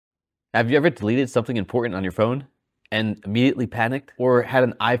Have you ever deleted something important on your phone and immediately panicked? Or had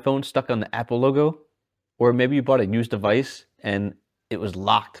an iPhone stuck on the Apple logo? Or maybe you bought a used device and it was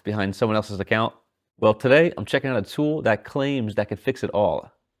locked behind someone else's account? Well, today I'm checking out a tool that claims that could fix it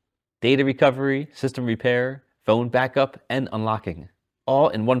all. Data recovery, system repair, phone backup, and unlocking, all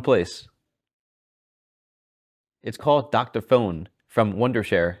in one place. It's called Dr.Fone from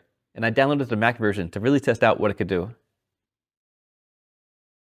Wondershare, and I downloaded the Mac version to really test out what it could do.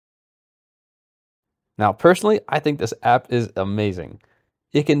 Now, personally, I think this app is amazing.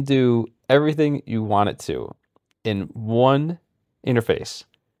 It can do everything you want it to in one interface.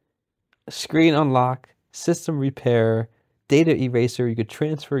 Screen unlock, system repair, data eraser. You could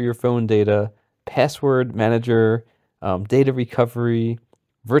transfer your phone data, password manager, data recovery,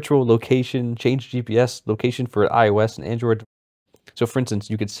 virtual location, change GPS location for iOS and Android. So for instance,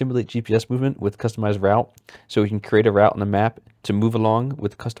 you could simulate GPS movement with customized route. So you can create a route on the map to move along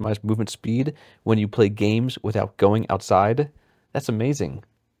with customized movement speed when you play games without going outside. That's amazing.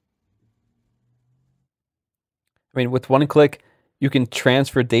 I mean, with one click, you can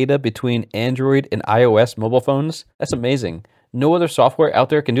transfer data between Android and iOS mobile phones. That's amazing. No other software out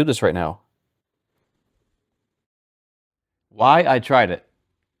there can do this right now. Why I tried it.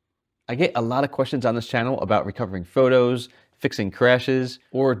 I get a lot of questions on this channel about recovering photos, fixing crashes,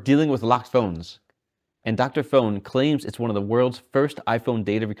 or dealing with locked phones. And Dr.Fone claims it's one of the world's first iPhone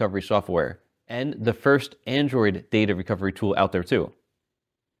data recovery software, and the first Android data recovery tool out there too.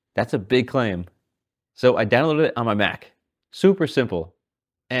 That's a big claim. So I downloaded it on my Mac. Super simple.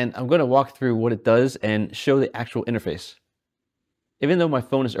 And I'm going to walk through what it does and show the actual interface. Even though my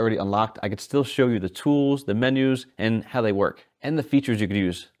phone is already unlocked, I could still show you the tools, the menus, and how they work, and the features you could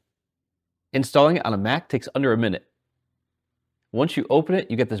use. Installing it on a Mac takes under a minute. Once you open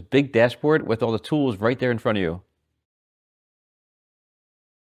it, you get this big dashboard with all the tools right there in front of you.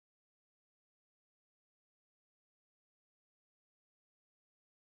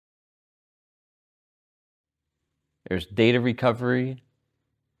 There's data recovery,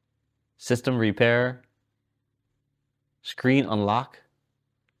 system repair, screen unlock,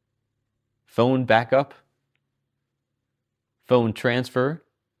 phone backup, phone transfer,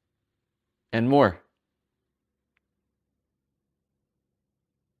 and more.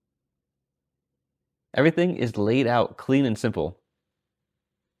 Everything is laid out clean and simple.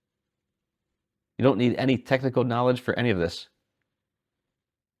 You don't need any technical knowledge for any of this.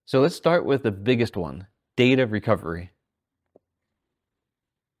 So let's start with the biggest one, data recovery.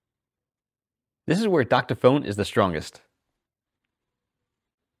 This is where Dr.Fone is the strongest.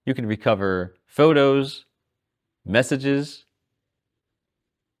 You can recover photos, messages,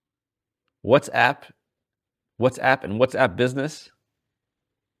 WhatsApp and WhatsApp Business,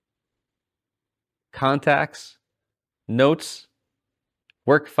 contacts, notes,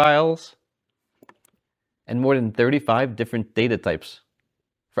 work files, and more than 35 different data types.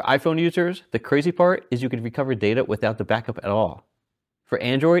 For iPhone users, the crazy part is you can recover data without the backup at all. For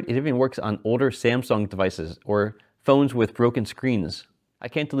Android, it even works on older Samsung devices or phones with broken screens. I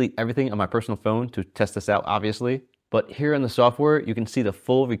can't delete everything on my personal phone to test this out, obviously, but here in the software, you can see the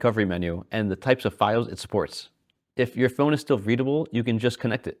full recovery menu and the types of files it supports. If your phone is still readable, you can just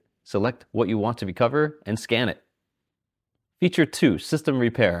connect it, select what you want to recover, and scan it. Feature 2, System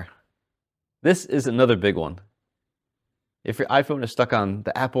Repair. This is another big one. If your iPhone is stuck on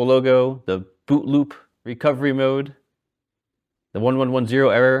the Apple logo, the boot loop, recovery mode, the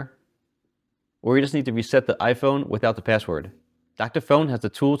 1110 error, or you just need to reset the iPhone without the password, Dr.Fone has the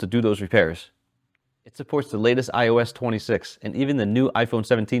tools to do those repairs. It supports the latest iOS 26 and even the new iPhone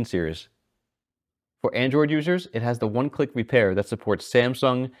 17 series. For Android users, it has the one-click repair that supports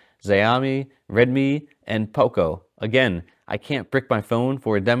Samsung, Xiaomi, Redmi, and Poco. Again, I can't brick my phone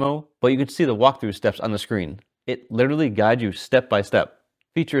for a demo, but you can see the walkthrough steps on the screen. It literally guides you step by step.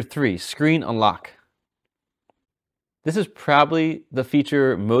 Feature 3, Screen Unlock. This is probably the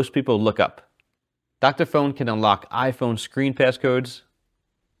feature most people look up. Dr.Fone can unlock iPhone screen passcodes,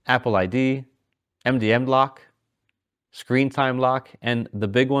 Apple ID, MDM lock, screen time lock, and the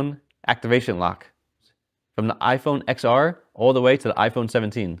big one, activation lock. From the iPhone XR all the way to the iPhone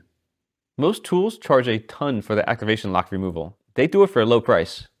 17. Most tools charge a ton for the activation lock removal. They do it for a low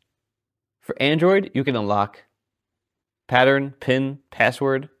price. For Android, you can unlock pattern, PIN,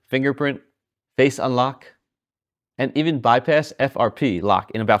 password, fingerprint, face unlock, and even bypass FRP lock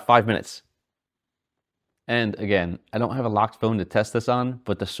in about 5 minutes. And again, I don't have a locked phone to test this on,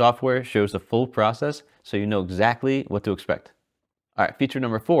 but the software shows the full process so you know exactly what to expect. All right, feature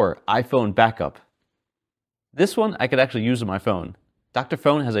number 4, iPhone backup. This one I could actually use on my phone.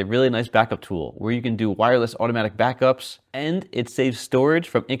 Dr.Fone has a really nice backup tool where you can do wireless automatic backups, and it saves storage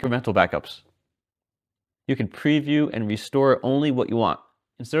from incremental backups. You can preview and restore only what you want,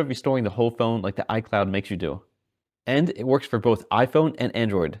 instead of restoring the whole phone like the iCloud makes you do. And it works for both iPhone and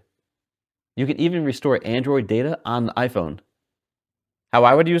Android. You can even restore Android data on the iPhone. How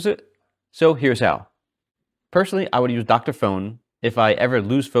I would use it? So here's how. Personally, I would use Dr.Fone if I ever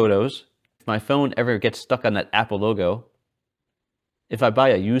lose photos, if my phone ever gets stuck on that Apple logo, if I buy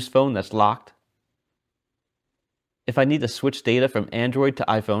a used phone that's locked, if I need to switch data from Android to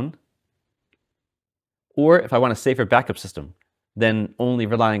iPhone, or if I want a safer backup system than only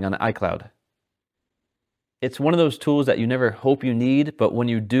relying on iCloud. It's one of those tools that you never hope you need, but when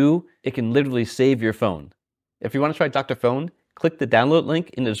you do, it can literally save your phone. If you want to try Dr.Fone, click the download link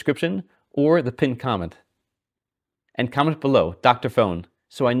in the description or the pinned comment. And comment below, Dr.Fone,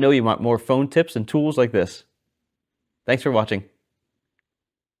 so I know you want more phone tips and tools like this. Thanks for watching.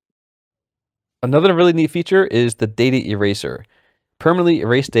 Another really neat feature is the data eraser. Permanently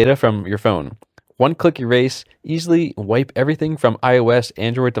erase data from your phone. One-click erase, easily wipe everything from iOS,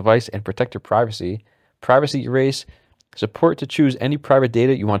 Android device, and protect your privacy. Privacy erase, support to choose any private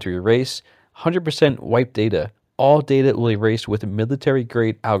data you want to erase. 100% wipe data. All data will erase with a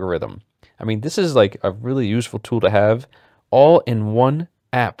military-grade algorithm. I mean, this is like a really useful tool to have, all in one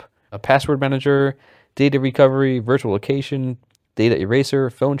app. A password manager, data recovery, virtual location, data eraser,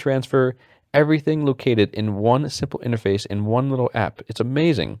 phone transfer, everything located in one simple interface in one little app. It's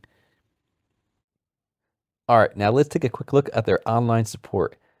amazing. All right, now let's take a quick look at their online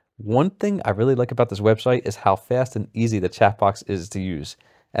support. One thing I really like about this website is how fast and easy the chat box is to use.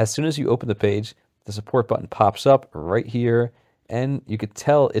 As soon as you open the page, the support button pops up right here, and you could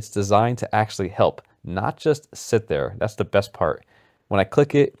tell it's designed to actually help, not just sit there. That's the best part. When I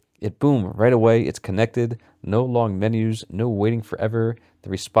click it, boom, right away, it's connected. No long menus, no waiting forever. The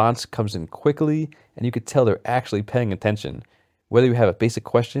response comes in quickly, and you could tell they're actually paying attention. Whether you have a basic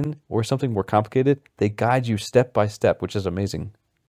question or something more complicated, they guide you step by step, which is amazing.